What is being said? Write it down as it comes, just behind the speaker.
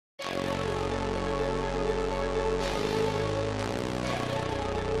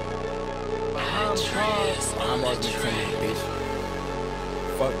I'm Martin Training, bitch.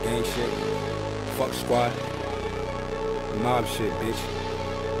 Fuck gang shit. Fuck squad. Mob shit, bitch.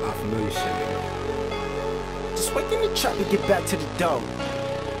 Unfamiliar shit, nigga. Just wake in the trap and get back to the dough.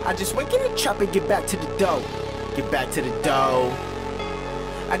 I just wake in the trap and get back to the dough. Get back to the dough.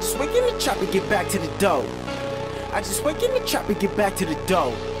 I just wake in the trap and get back to the dough. I just wake in the trap and get back to the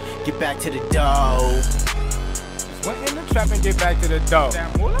dough. Get back to the dough. Just went in the trap and get back to the dough.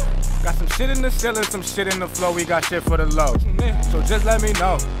 Got some shit in the ceiling, some shit in the flow. We got shit for the low. So just let me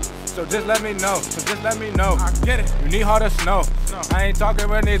know. So just let me know. So just let me know. I get it. You need harder snow. I ain't talking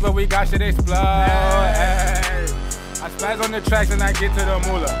Renee's, but we got shit explode. Hey. I spaz on the tracks and I get to the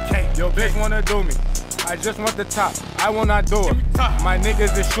moolah. Yo, bitch wanna do me. I just want the top, I will not do it. My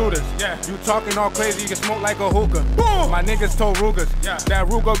niggas is shooters. You talking all crazy, you can smoke like a hookah. My niggas told Rugas. That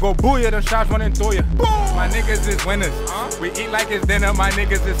Ruga go booyah, the shots running through ya. My niggas is winners. We eat like it's dinner, my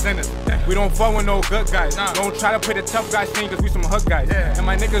niggas is sinners. We don't fuck with no good guys. Don't try to play the tough guy scene, cause we some hood guys. And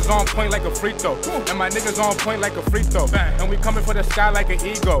my niggas on point like a free throw. And my niggas on point like a free throw. And we coming for the sky like an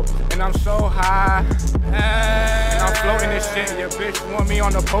ego. And I'm so high. And I'm floating this shit. Your bitch want me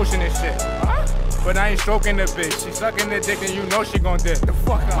on the potion and shit. But I ain't stroking the bitch, she sucking the dick and you know she gon' dip. The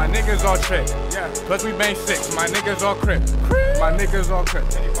fuck up. My niggas all trick, plus we bang six. My niggas all crip, my niggas all crip.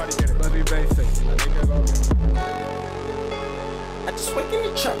 Anybody get it? Plus we bang six. My niggas all crip. I just wake in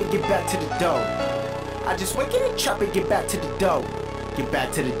the trap and get back to the dough. I just wake in the trap and get back to the dough. Get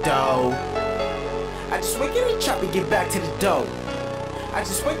back to the dough. I just wake in the trap and get back to the dough. I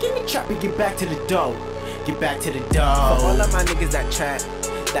just wake in the trap and get back to the dough. Get back to the dough. For all of my niggas that trap,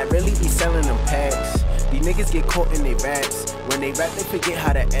 that really be selling them packs. These niggas get caught in they raps. When they rap, they forget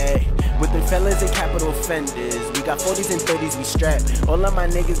how to act. With the fellas and capital offenders, we got 40s and 30s, we strapped. All of my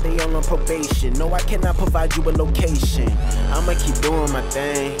niggas, they all on probation. No, I cannot provide you a location. I'ma keep doing my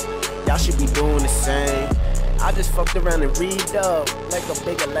thing. Y'all should be doing the same. I just fucked around and read up like a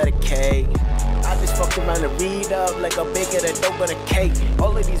bigger letter K. I just fucked around and read up like a bigger than dope on a cake.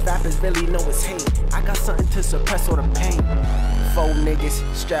 All of these rappers really know it's hate. I got something to suppress all the pain. 4 niggas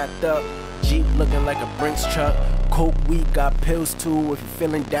strapped up, Jeep looking like a Brinks truck. Coke weed, got pills too. If you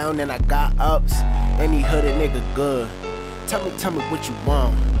feeling down, then I got ups. Any hooded nigga good. Tell me what you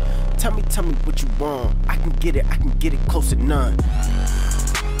want. Tell me what you want. I can get it close to none.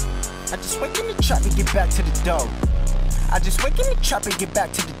 I just wake in the trap and get back to the dough. I just wake in the trap and get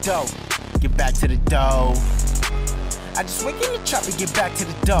back to the dough. Get back to the dough. I just wake in the trap and get back to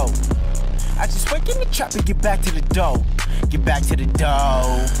the dough. I just wake in the trap and get back to the dough. Get back to the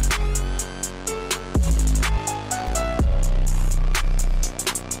dough.